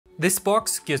This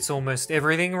box gets almost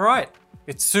everything right.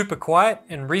 It's super quiet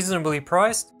and reasonably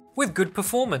priced with good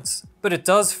performance, but it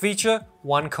does feature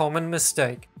one common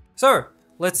mistake. So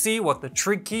let's see what the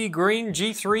Trigkey Green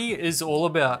G3 is all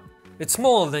about. It's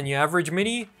smaller than your average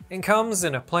mini and comes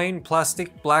in a plain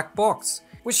plastic black box,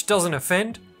 which doesn't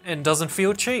offend and doesn't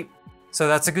feel cheap. So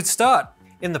that's a good start.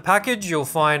 In the package, you'll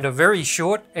find a very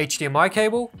short HDMI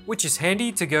cable, which is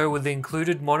handy to go with the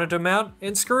included monitor mount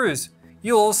and screws.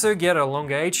 You'll also get a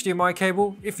longer HDMI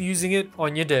cable if using it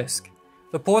on your desk.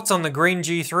 The ports on the Green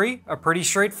G3 are pretty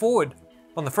straightforward.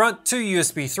 On the front, 2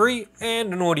 USB 3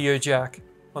 and an audio jack.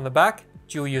 On the back,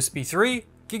 dual USB 3,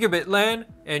 gigabit LAN,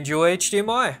 and dual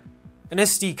HDMI. An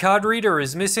SD card reader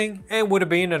is missing and would have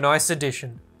been a nice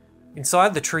addition.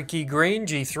 Inside the Trigkey Green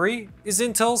G3 is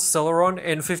Intel Celeron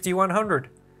N5100,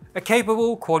 a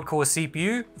capable quad-core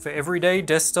CPU for everyday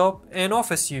desktop and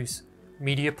office use,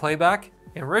 media playback,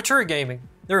 and retro gaming.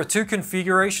 There are 2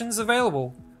 configurations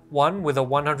available, one with a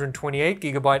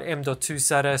 128GB M.2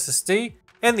 SATA SSD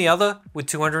and the other with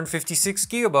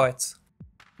 256GB.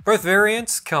 Both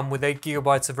variants come with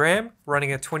 8GB of RAM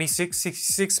running at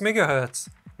 2666 MHz.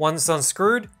 Once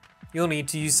unscrewed, you'll need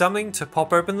to use something to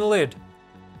pop open the lid.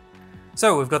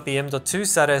 So we've got the M.2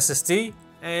 SATA SSD,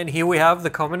 and here we have the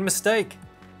common mistake.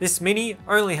 This mini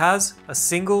only has a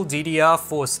single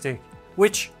DDR4 stick,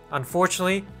 which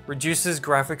unfortunately reduces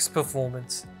graphics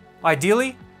performance.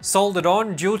 Ideally, soldered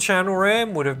on dual channel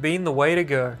RAM would have been the way to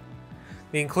go.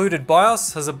 The included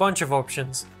BIOS has a bunch of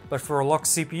options, but for a locked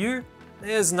CPU,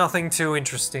 there's nothing too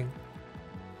interesting.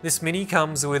 This mini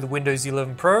comes with Windows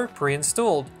 11 Pro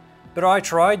pre-installed, but I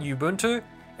tried Ubuntu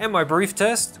and my brief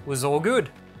test was all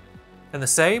good. And the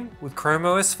same with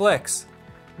ChromeOS Flex.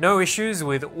 No issues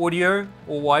with audio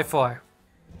or Wi-Fi.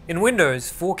 In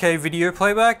Windows, 4K video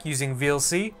playback using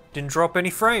VLC didn't drop any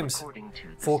frames.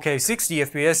 4K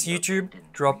 60fps YouTube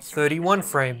dropped 31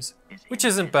 frames, which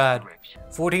isn't bad.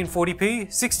 1440p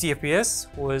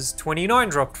 60fps was 29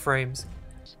 dropped frames,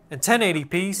 and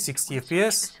 1080p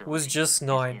 60fps was just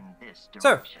 9.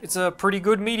 So it's a pretty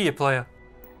good media player.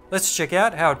 Let's check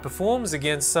out how it performs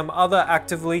against some other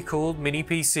actively cooled mini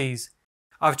PCs.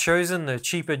 I've chosen the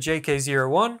cheaper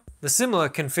JK01, the similar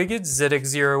configured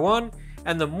ZX01,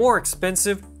 and the more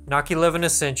expensive NUC 11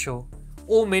 Essential.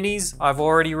 All minis I've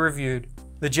already reviewed.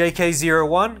 The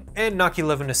JK01 and NUC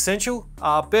 11 Essential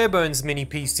are barebones mini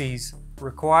PCs,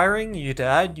 requiring you to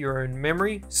add your own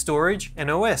memory, storage,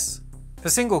 and OS. For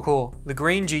single core, the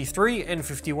Green G3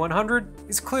 N5100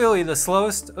 is clearly the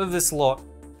slowest of this lot,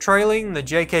 trailing the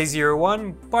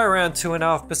JK01 by around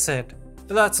 2.5%,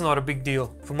 but that's not a big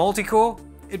deal. For multi-core,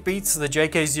 it beats the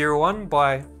JK01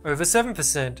 by over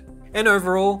 7%, and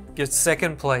overall gets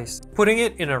second place, putting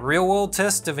it in a real-world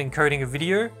test of encoding a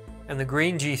video, and the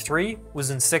Green G3 was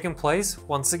in second place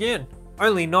once again,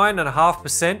 only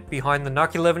 9.5% behind the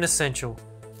NUC 11 Essential.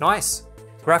 Nice!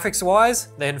 Graphics-wise,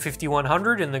 the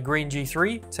N5100 in the Green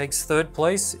G3 takes third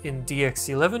place in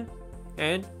DX11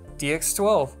 and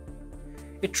DX12.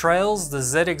 It trails the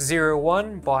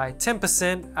ZX01 by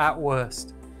 10% at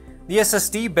worst. The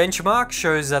SSD benchmark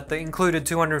shows that the included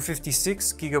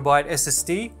 256GB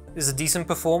SSD is a decent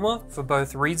performer for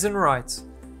both reads and writes.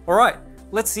 Alright,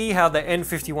 let's see how the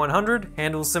N5100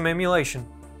 handles some emulation,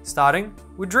 starting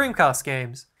with Dreamcast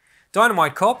games.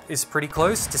 Dynamite Cop is pretty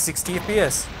close to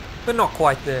 60fps, but not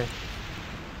quite there.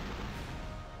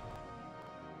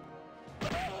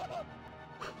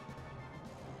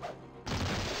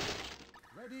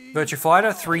 Virtua Fighter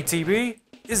 3TB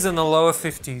is in the lower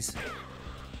 50s.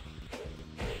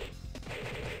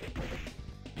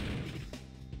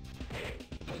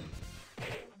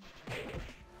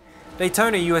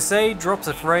 Daytona USA drops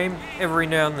a frame every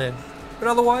now and then, but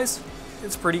otherwise,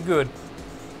 it's pretty good.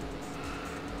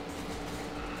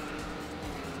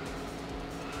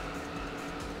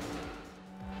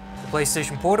 The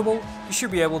PlayStation Portable, you should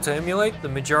be able to emulate the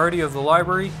majority of the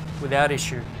library without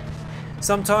issue.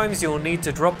 Sometimes you'll need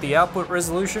to drop the output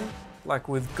resolution, like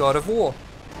with God of War.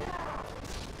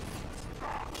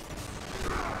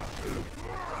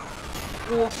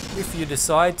 Or if you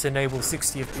decide to enable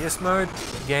 60fps mode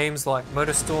for games like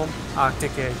MotorStorm,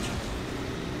 Arctic Edge.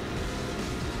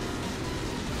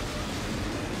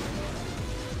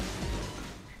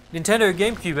 Nintendo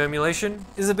Gamecube emulation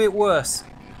is a bit worse,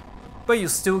 but you'll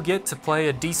still get to play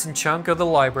a decent chunk of the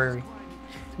library.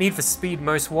 Need for Speed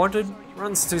Most Wanted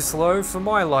runs too slow for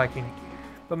my liking,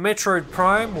 but Metroid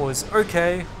Prime was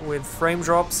okay with frame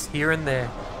drops here and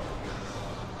there.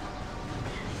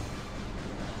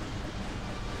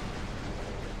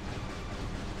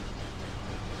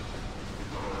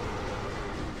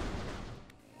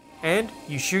 and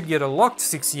you should get a locked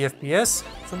 60 FPS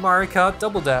for Mario Kart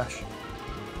Double Dash.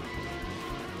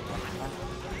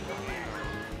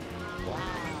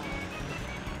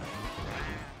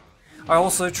 I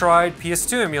also tried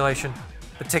PS2 emulation,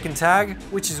 but Tekken Tag,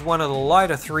 which is one of the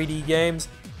lighter 3D games,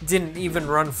 didn't even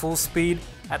run full speed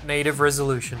at native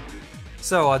resolution.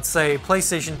 So I'd say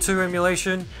PlayStation 2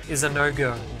 emulation is a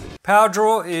no-go. Power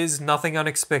draw is nothing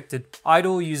unexpected.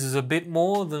 Idle uses a bit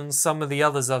more than some of the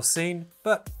others I've seen,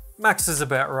 but max is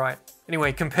about right.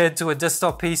 Anyway, compared to a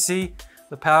desktop PC,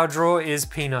 the power draw is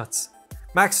peanuts.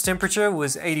 Max temperature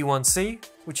was 81°C,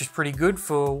 which is pretty good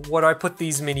for what I put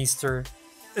these minis through,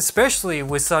 especially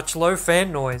with such low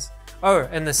fan noise. Oh,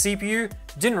 and the CPU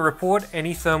didn't report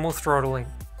any thermal throttling.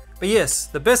 But yes,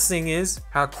 the best thing is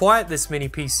how quiet this mini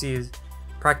PC is.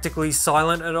 Practically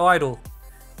silent at idle.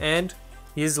 And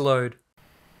here's load.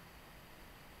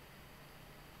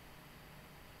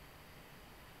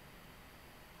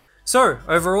 So,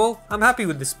 overall, I'm happy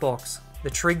with this box. The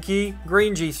Trigkey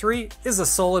Green G3 is a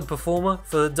solid performer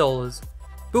for the dollars.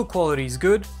 Build quality is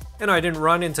good, and I didn't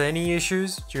run into any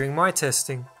issues during my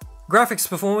testing. Graphics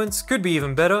performance could be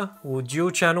even better with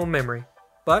dual channel memory,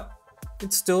 but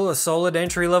it's still a solid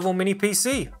entry-level mini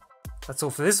PC. That's all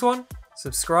for this one.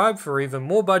 Subscribe for even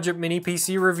more budget mini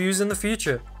PC reviews in the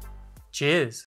future. Cheers!